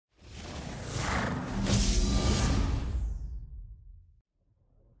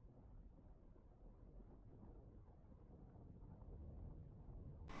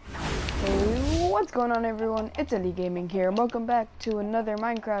What's going on, everyone? It's Indie Gaming here. Welcome back to another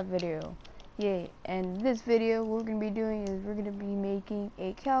Minecraft video. Yay. And this video we're going to be doing is we're going to be making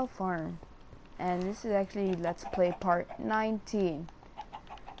a cow farm. And this is actually Let's Play part 19.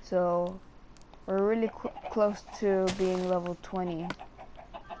 So we're really close to being level 20.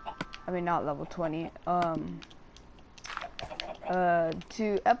 I mean, not level 20.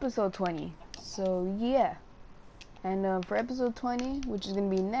 To episode 20. So yeah. And for episode 20, which is going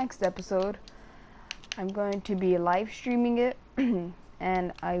to be next episode, I'm going to be live streaming it,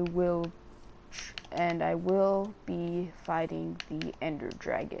 and I will be fighting the Ender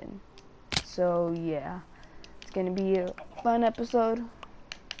Dragon. So yeah, it's gonna be a fun episode,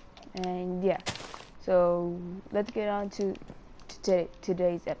 and yeah. So let's get on to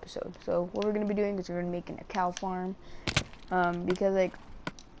today's episode. So what we're gonna be doing is we're gonna be making a cow farm, because like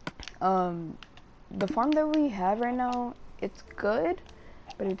the farm that we have right now, it's good,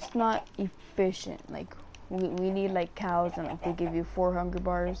 but it's not efficient. Like we need like cows, and like they give you 4 hunger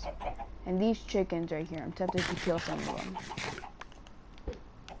bars, and these chickens right here, I'm tempted to kill some of them.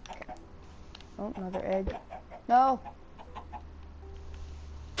 Okay. Oh, another egg. No,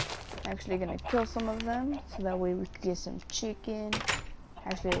 actually gonna kill some of them so that way we can get some chicken.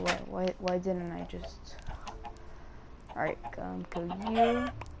 Actually, why didn't I just? All right, kill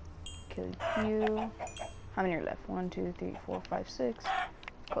you. How many are left? 1, 2, 3, 4, 5, 6.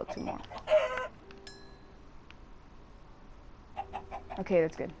 Kill 2 more. Okay,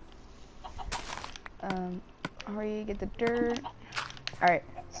 that's good. Hurry, get the dirt. Alright,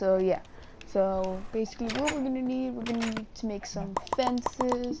 so yeah. So basically what we're gonna need to make some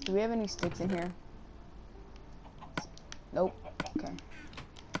fences. Do we have any sticks in here? Nope. Okay.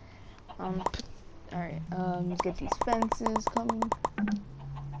 Alright, let's get these fences coming.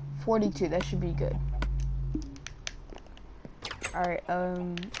 42, that should be good. Alright,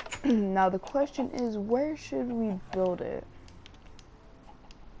 now the question is, where should we build it?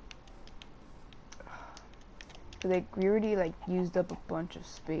 Like, we already like used up a bunch of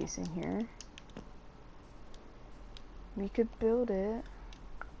space in here. We could build it.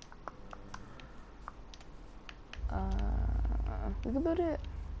 We could build it.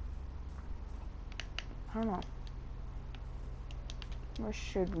 I don't know. Where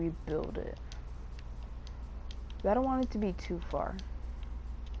should we build it? I don't want it to be too far.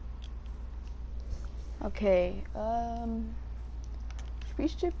 Okay, we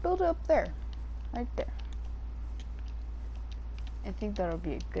should build it up there. Right there. I think that'll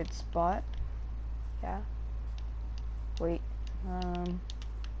be a good spot. Yeah. Wait.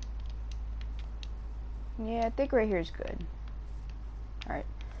 Yeah, I think right here is good. Alright.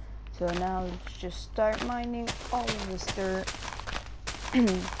 So now let's just start mining all of this dirt.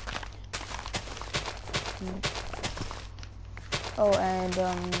 Oh, and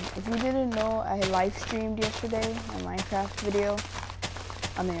if you didn't know, I live streamed yesterday a Minecraft video.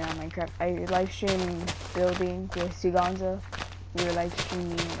 I mean, not Minecraft. I live streamed building with Siganza. We were live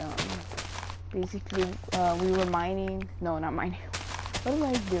streaming. Basically, we were mining. No, not mining. What am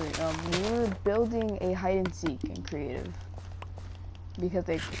I doing? We were building a hide and seek in creative. Because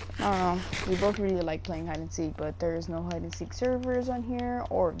like, I don't know, we both really like playing hide and seek, but there is no hide and seek servers on here,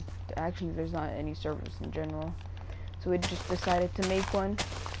 or actually there's not any servers in general. So we just decided to make one,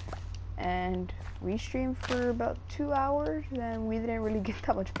 and we streamed for about 2 hours, and we didn't really get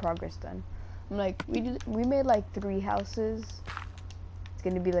that much progress done. I'm like, we made like 3 houses. It's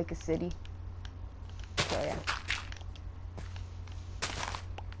gonna be like a city. So yeah.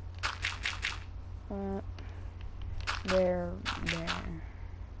 There.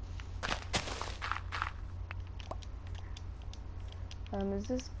 Is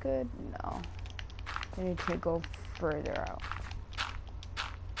this good? No. I need to go further out.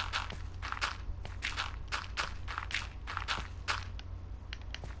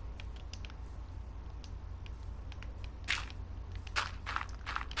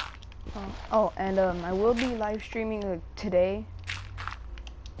 Oh, and I will be live streaming today.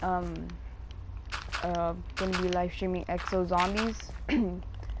 Gonna be live streaming Exo Zombies,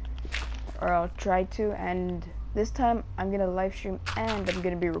 or I'll try to. And this time I'm gonna live stream and I'm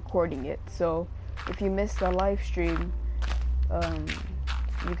gonna be recording it. So if you missed the live stream,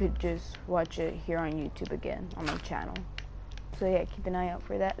 you could just watch it here on YouTube again on my channel. So yeah, keep an eye out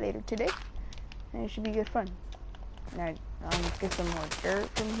for that later today, and it should be good fun. Alright, let's get some more dirt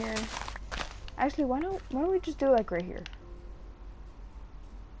from here. Actually, why don't we just do it like right here?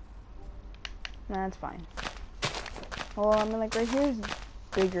 Nah, that's fine. Well, I mean, like right here is a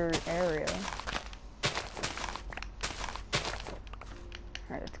bigger area.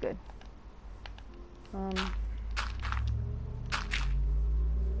 Alright, that's good.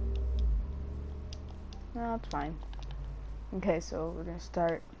 No, it's fine. Okay, so we're gonna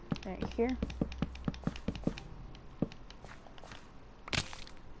start right here.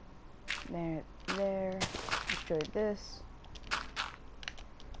 There. Destroy this.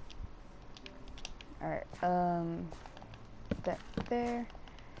 Alright, that there.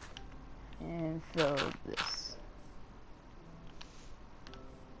 And fill this.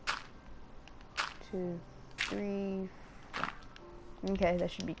 2, 3, 4. Okay,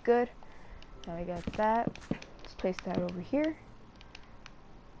 that should be good. Now I got that. Let's place that over here.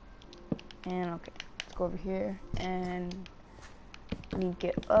 And okay, let's go over here and link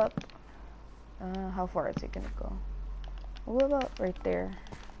it up. How far is it gonna go? What about right there?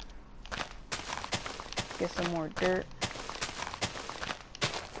 Get some more dirt.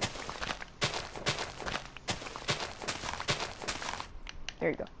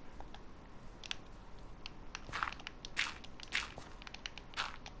 There you go.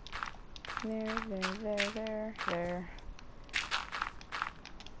 There.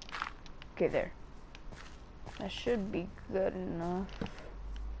 Okay, there. That should be good enough.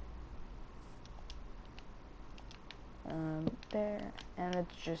 There. And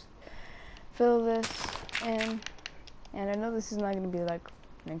let's just fill this in. And I know this is not going to be like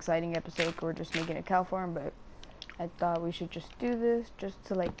an exciting episode, we're just making a cow farm, but I thought we should just do this just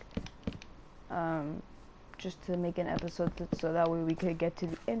to like, just to make an episode so that way we could get to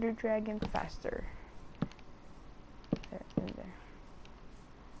the Ender Dragon faster. There, and there.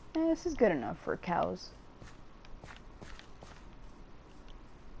 And this is good enough for cows.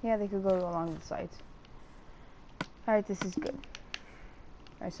 Yeah, they could go along the sides. Alright, this is good.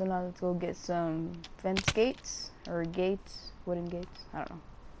 Alright, so now let's go get some fence gates, or gates, wooden gates, I don't know.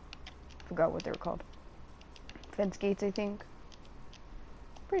 Forgot what they were called. Fence gates, I think.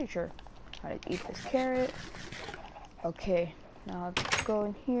 Pretty sure. Alright, eat this carrot. Okay, now let's go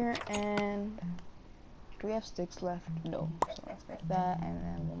in here and... Do we have sticks left? No. So let's make that, and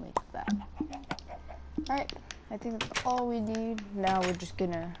then we'll make that. Alright, I think that's all we need. Now we're just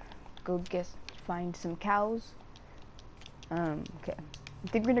gonna go find some cows. Okay. I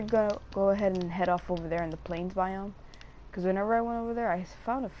think we're gonna go ahead and head off over there in the plains biome. Because whenever I went over there, I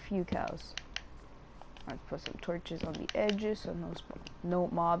found a few cows. Let's put some torches on the edges so no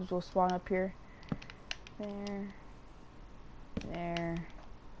mobs will spawn up here. There.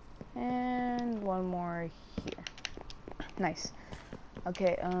 And one more here. Nice.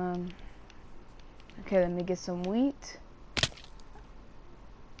 Okay, okay, let me get some wheat.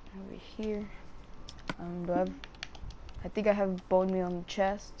 Over here. I think I have bone meal in the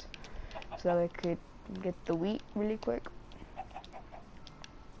chest, so that I could get the wheat really quick.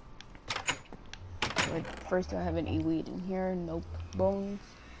 But first, do I have any wheat in here? Nope. Bones.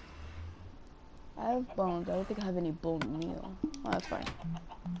 I have bones. I don't think I have any bone meal. Oh, that's fine.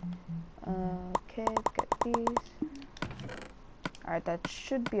 Okay, got these. Alright, that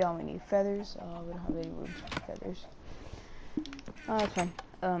should be all we need. Feathers. Oh, we don't have any room for feathers. Oh, that's fine.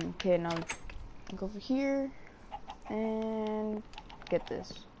 Okay, now go over here and get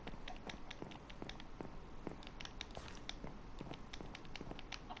this.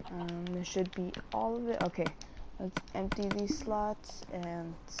 There should be all of it. Okay, let's empty these slots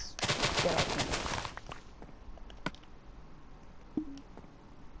and get out of here.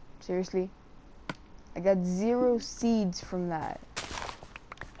 Seriously? I got 0 seeds from that.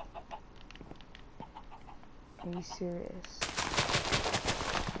 Are you serious?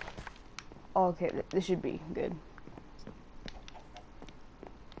 Oh, okay, this should be good.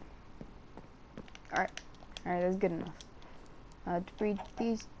 Alright, that's good enough. To breed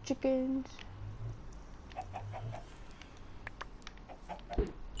these chickens.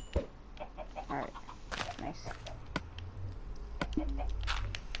 Alright, nice.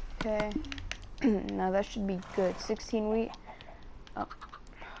 Okay, now that should be good. 16 wheat. Oh,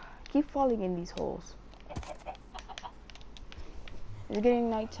 keep falling in these holes. Is it getting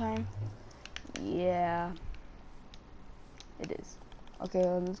nighttime? Yeah, it is. Okay,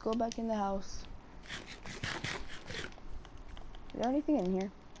 let's go back in the house. Is there anything in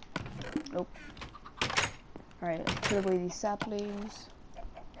here? Nope. Alright, let's put away these saplings.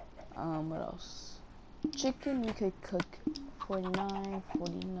 What else? Chicken we could cook. 49,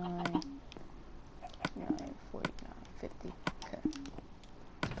 49, 49, 50. Okay.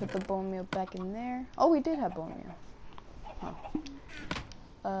 Let's put the bone meal back in there. Oh, we did have bone meal. Huh.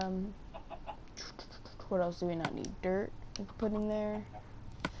 What else do we not need? Dirt we can put in there.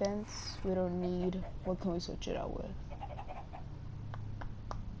 Fence we don't need. What can we switch it out with?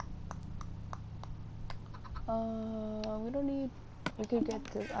 We don't need. We could get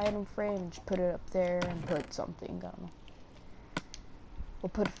the item frame and just put it up there and put something. I don't know. We'll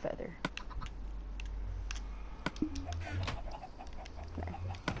put a feather.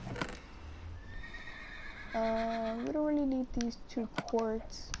 We don't really need these 2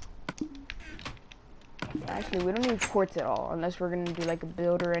 quartz. Actually, we don't need quartz at all, unless we're gonna do like a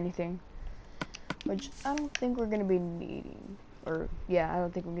build or anything. Which I don't think we're gonna be needing. Or, yeah, I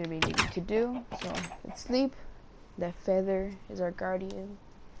don't think we're gonna be needing to do. So, let's sleep. That feather is our guardian.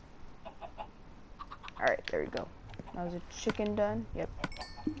 Alright, there we go. That was a chicken done. Yep.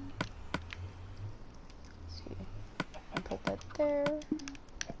 Let's see. I'll put that there.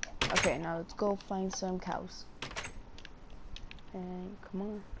 Okay, now let's go find some cows. And come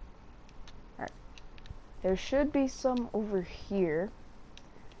on. Alright. There should be some over here.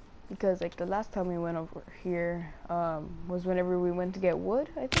 Because like the last time we went over here was whenever we went to get wood,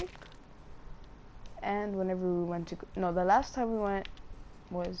 I think. And whenever we went to no, the last time we went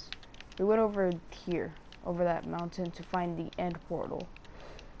was we went over here, over that mountain to find the end portal.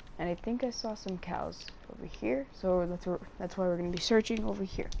 And I think I saw some cows over here, so that's why we're gonna be searching over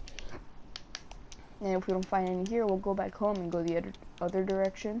here. And if we don't find any here, we'll go back home and go the other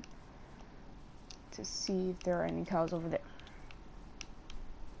direction to see if there are any cows over there.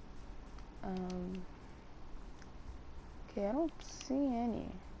 Okay, I don't see any.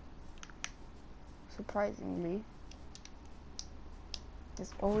 Surprisingly.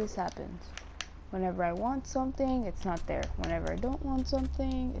 This always happens. Whenever I want something, it's not there. Whenever I don't want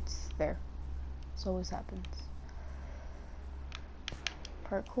something, it's there. This always happens.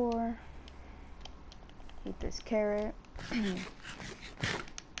 Parkour. Eat this carrot.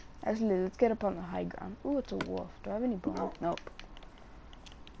 Actually, let's get up on the high ground. Ooh, it's a wolf. Do I have any bones? Nope.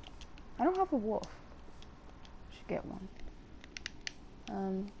 I don't have a wolf. Should get one.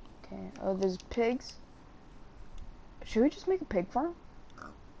 Okay. Oh, there's pigs. Should we just make a pig farm?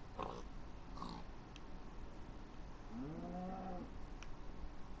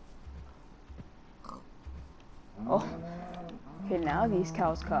 Oh. Okay, now these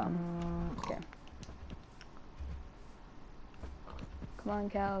cows come. Okay. Come on,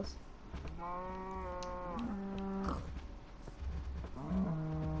 cows.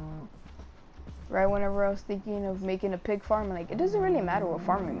 Right whenever I was thinking of making a pig farm, like, it doesn't really matter what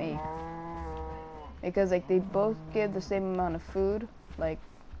farm we make. Because, like, they both give the same amount of food. Like,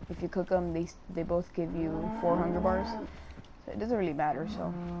 if you cook them, they both give you 4 hunger bars. So it doesn't really matter,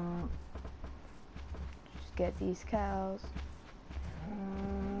 so. Just get these cows.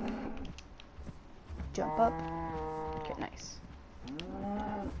 Jump up. Okay, nice.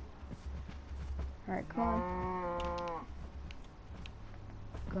 Alright, come on.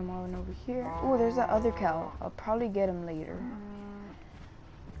 Come on over here. Oh, there's that other cow. I'll probably get him later.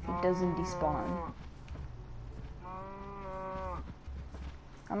 If he doesn't despawn.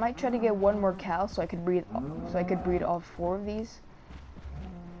 I might try to get one more cow so I could breed all 4 of these.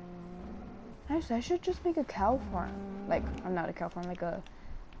 Actually, I should just make a cow farm. Like, I'm not a cow farm, like a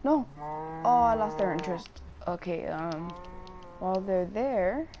no. Oh, I lost their interest. Okay, while they're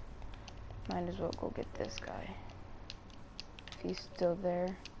there, might as well go get this guy. If he's still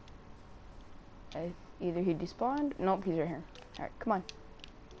there. Either he despawned. Nope, he's right here. Alright, come on.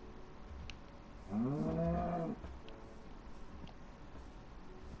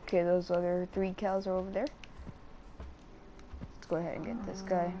 Okay, those other 3 cows are over there. Let's go ahead and get this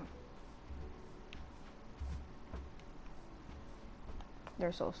guy.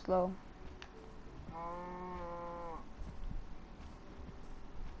 They're so slow.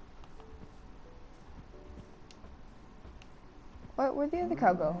 What? Where'd the other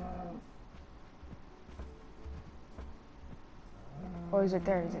cow go? Oh, is it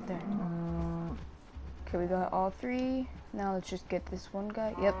there? Is it there? Okay, we got all 3. Now let's just get this one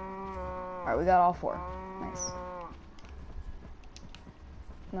guy. Yep. Alright, we got all 4. Nice.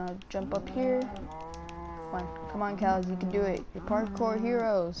 Now jump up here. Come on, cows, you can do it. You're parkour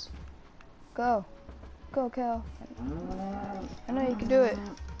heroes. Go. Go, cow. I know you can do it.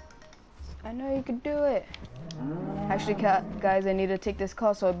 I know you can do it. Actually, guys, I need to take this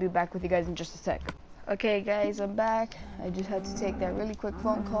call, so I'll be back with you guys in just a sec. Okay, guys, I'm back. I just had to take that really quick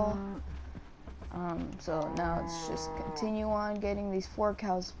phone call. So now let's just continue on getting these 4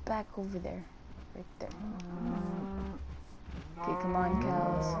 cows back over there. Right there. Okay, come on,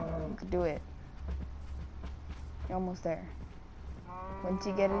 cows. You can do it. You're almost there. Once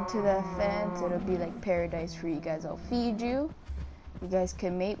you get into the fence, it'll be like paradise for you guys. I'll feed you. You guys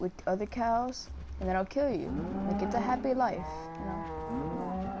can mate with other cows, and then I'll kill you. Like, it's a happy life, you know?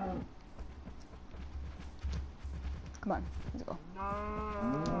 Come on, let's go.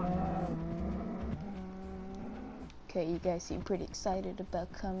 Okay, you guys seem pretty excited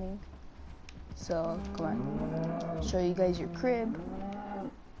about coming. So, come on. Show you guys your crib.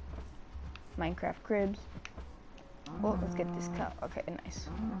 Minecraft cribs. Oh, let's get this cow. Okay, nice.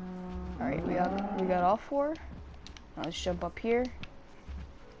 All right, we got all 4. Now let's jump up here.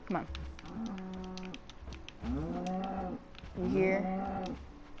 Come on. You here?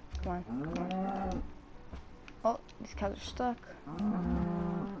 Come on, come on. Oh, these cows are stuck.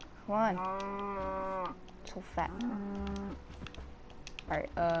 Come on. So fat. Alright,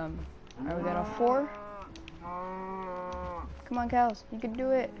 we got all 4. Come on, cows. You can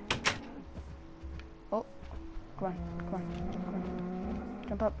do it. Oh, come on, come on, come on.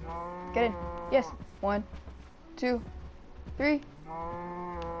 Jump up. Get in. Yes. 1, 2, 3,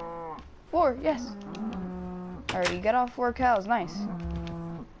 4. Yes. Alright, you got all 4 cows. Nice.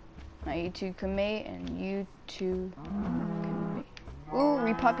 Now you 2 can mate, and you 2 can mate. Ooh,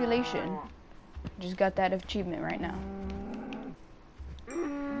 repopulation. Just got that achievement right now.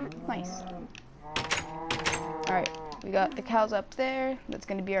 Nice. Alright, we got the cows up there. That's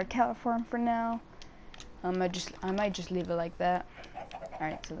gonna be our cow farm for now. I might just leave it like that.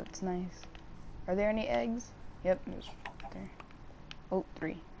 Alright, so that's nice. Are there any eggs? Yep, there's there. Oh,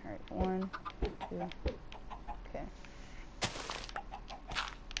 3. Alright, 1, 2. Okay.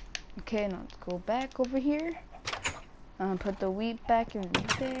 Okay, now let's go back over here. Put the wheat back in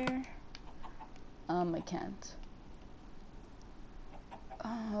there. I can't.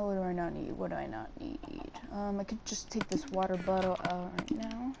 What do I not need? What do I not need? I could just take this water bottle out right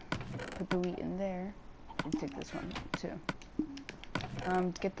now. Put the wheat in there. And take this one too.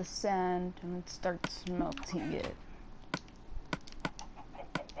 Get the sand and let's start smelting it.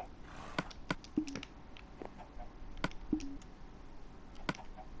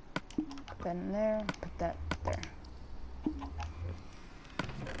 Put that in there. Put that there.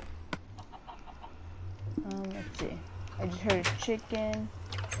 Let's see. I just heard a chicken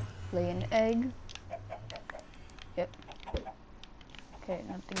lay an egg. Yep. Okay,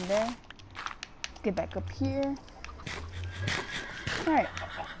 nothing there. Let's get back up here. Alright.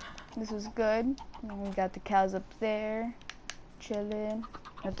 This was good. And we got the cows up there. Chilling.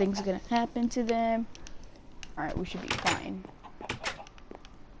 Nothing's gonna happen to them. Alright, we should be fine.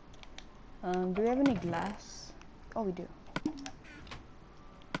 Do we have any glass? Oh, we do.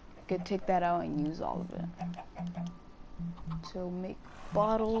 Could take that out and use all of it. So make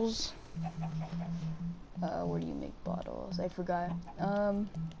bottles. Where do you make bottles? I forgot.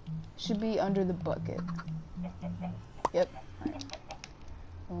 Should be under the bucket. Yep. Alright.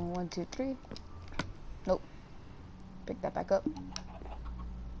 1, 2, 3. Nope. Pick that back up.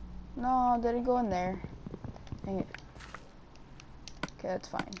 No, didn't go in there. Dang it. Okay, that's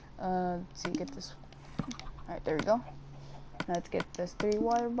fine. Let's see, get this. Alright, there we go. Let's get this 3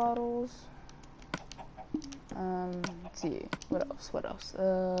 water bottles. Let's see, what else?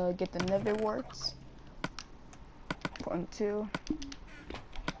 Get the nether warts. 2.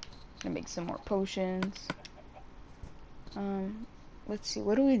 Gonna make some more potions. Let's see,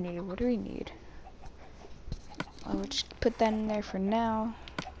 what do we need? I'll just put that in there for now.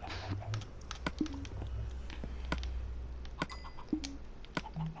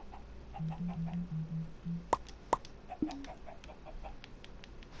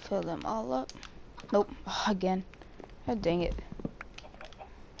 Fill them all up. Nope. Oh, again. God dang it.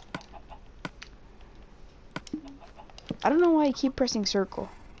 I don't know why I keep pressing circle.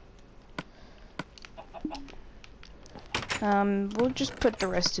 We'll just put the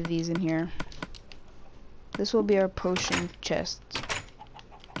rest of these in here. This will be our potion chest.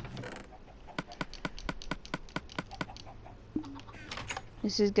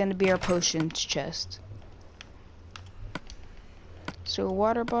 This is gonna be our potions chest. So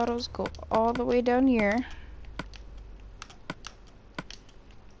water bottles go all the way down here.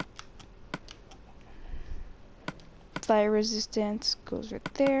 Fire resistance goes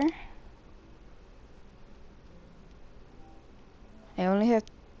right there. I only have...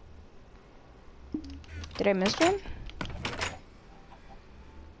 Did I miss one?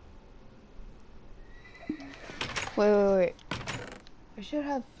 Wait. I should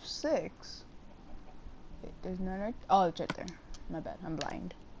have 6. Wait, there's none right... Oh, it's right there. My bad, I'm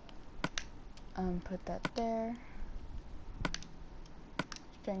blind. Put that there.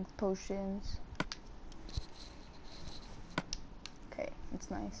 Strength potions. Okay,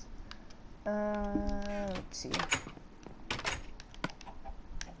 it's nice. Let's see. Put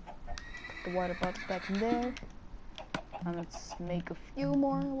the water bottles back in there. And let's make a few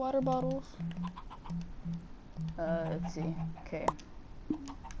more water bottles. Let's see. Okay.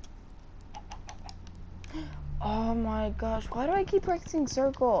 Oh my gosh, why do I keep pressing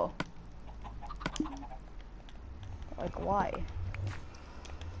circle? Like, why?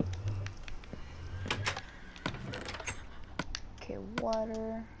 Okay,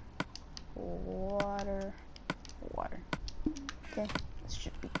 water. water. Okay, this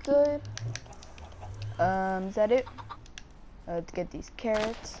should be good. Is that it? Let's get these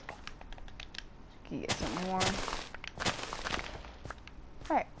carrots. Can get some more.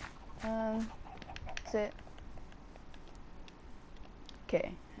 Alright. That's it.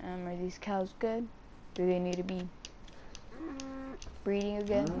 Okay. Are these cows good? Do they need to be breeding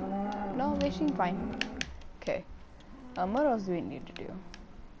again? No, they seem fine. Okay. What else do we need to do?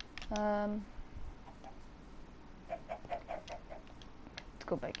 Let's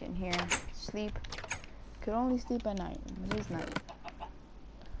go back in here. Sleep. Could only sleep at night. It is night.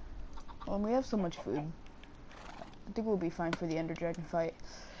 We have so much food. I think we'll be fine for the Ender Dragon fight.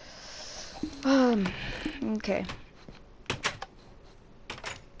 Okay.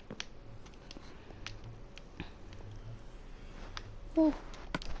 Oh.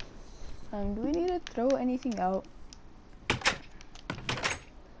 Do we need to throw anything out?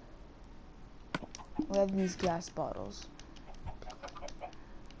 We have these glass bottles.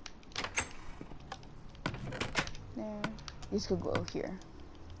 There. These could go here.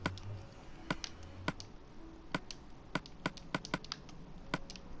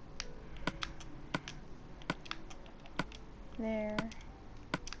 There.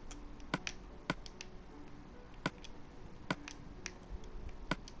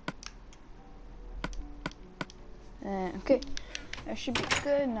 Okay, that should be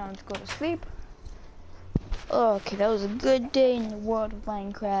good. Now let's go to sleep. Okay, that was a good day in the world of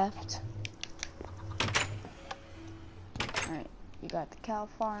Minecraft. Alright, you got the cow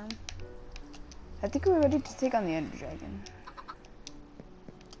farm. I think we're ready to take on the Ender Dragon.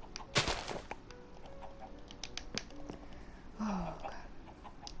 Oh, God.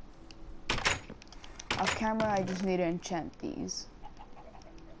 Off camera, I just need to enchant these.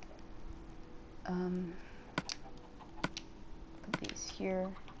 Put these here.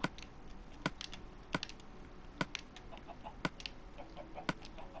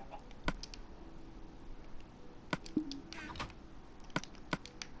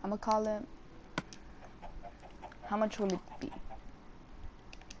 I'm gonna call it. How much will it be?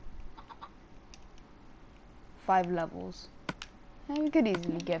 5 levels. And we could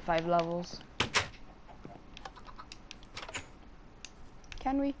easily get 5 levels.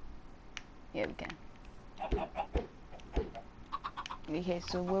 Can we? Yeah, we can. Okay,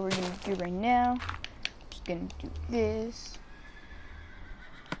 so what we're gonna do right now, just gonna do this.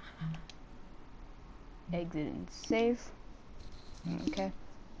 Exit and save. Okay.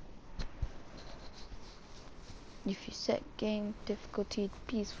 If you set game difficulty to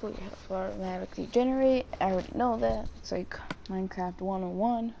peaceful, your health will automatically generate. I already know that. It's like Minecraft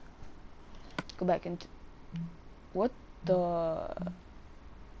 101. Let's go back into. What the?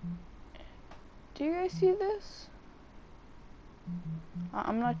 Do you guys see this?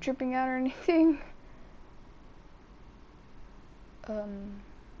 I'm not tripping out or anything.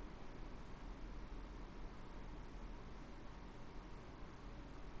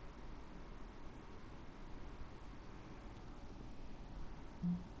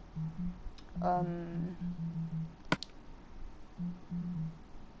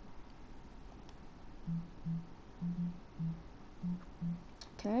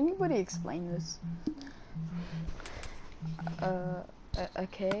 Can anybody explain this?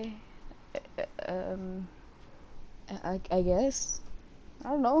 Okay. I guess. I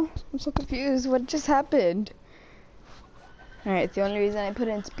don't know. I'm so confused. What just happened? Alright, the only reason I put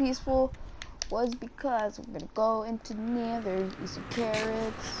it into peaceful was because we're gonna go into the nether, eat some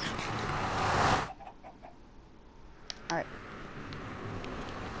carrots. Alright.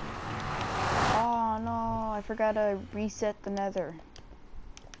 Oh no, I forgot to reset the nether.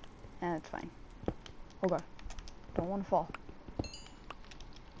 And it's fine. Oh god. Don't want to fall.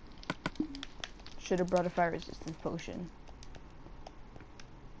 Should have brought a fire resistance potion.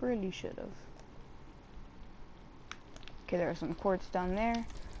 Really should have. Okay, there are some quartz down there.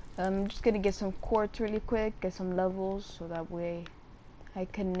 I'm just gonna get some quartz really quick, get some levels, so that way I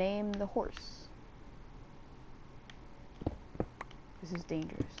can name the horse. This is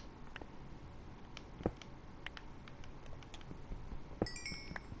dangerous.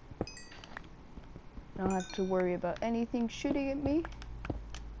 I don't have to worry about anything shooting at me.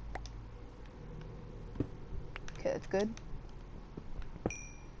 Okay, that's good.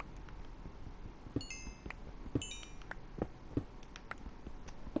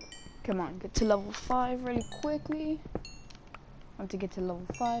 Come on, get to level 5 really quickly. Once I get to level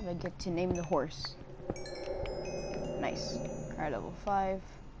 5, I get to name the horse. Nice. Alright, level 5.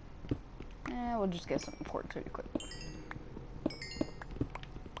 And we'll just get some quartz really quick.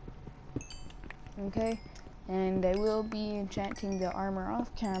 Okay, and I will be enchanting the armor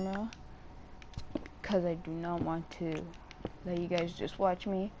off camera, because I do not want to let you guys just watch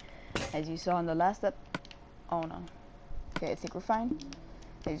me. As you saw in the last oh no. Okay, I think we're fine.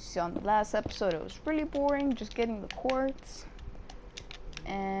 As you saw in the last episode, it was really boring just getting the quartz.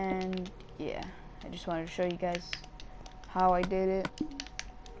 And yeah, I just wanted to show you guys how I did it.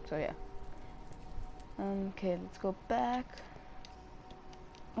 So yeah. Okay, let's go back.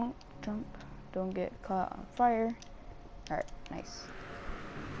 Oh, jump. Don't get caught on fire. Alright, nice.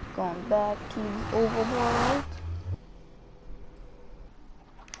 Going back to the overworld.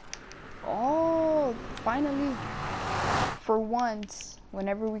 Oh, finally. For once,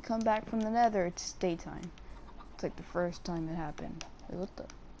 whenever we come back from the nether, it's daytime. It's like the first time it happened. Wait, what the?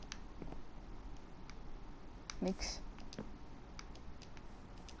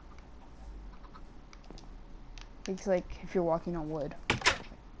 It's like if you're walking on wood.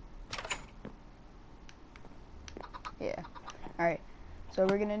 Yeah. Alright. So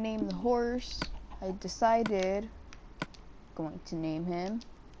we're gonna name the horse. I decided going to name him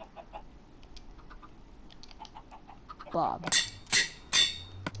Bob.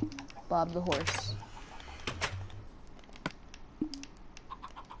 Bob the horse.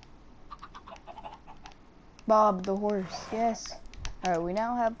 Bob the horse, yes. Alright, we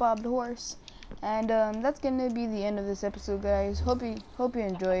now have Bob the horse. And that's gonna be the end of this episode, guys. Hope you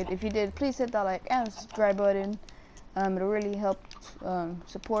enjoyed. If you did, please hit that like and subscribe button. It'll really help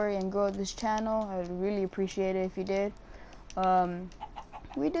support and grow this channel. I would really appreciate it if you did.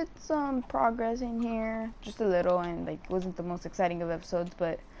 We did some progress in here, just a little, and like it wasn't the most exciting of episodes,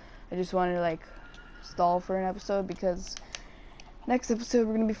 but I just wanted to like stall for an episode because next episode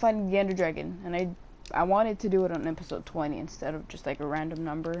we're gonna be fighting the Ender Dragon, and I wanted to do it on episode 20 instead of just like a random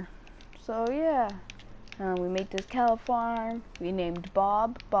number. So yeah, we made this cow farm. We named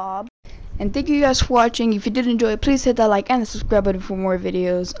Bob. And thank you guys for watching. If you did enjoy it, please hit that like and the subscribe button for more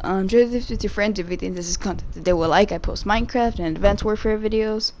videos. Share this with your friends if you think this is content that they will like. I post Minecraft and Advanced Warfare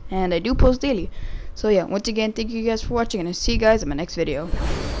videos, and I do post daily. So yeah, once again, thank you guys for watching, and I'll see you guys in my next video.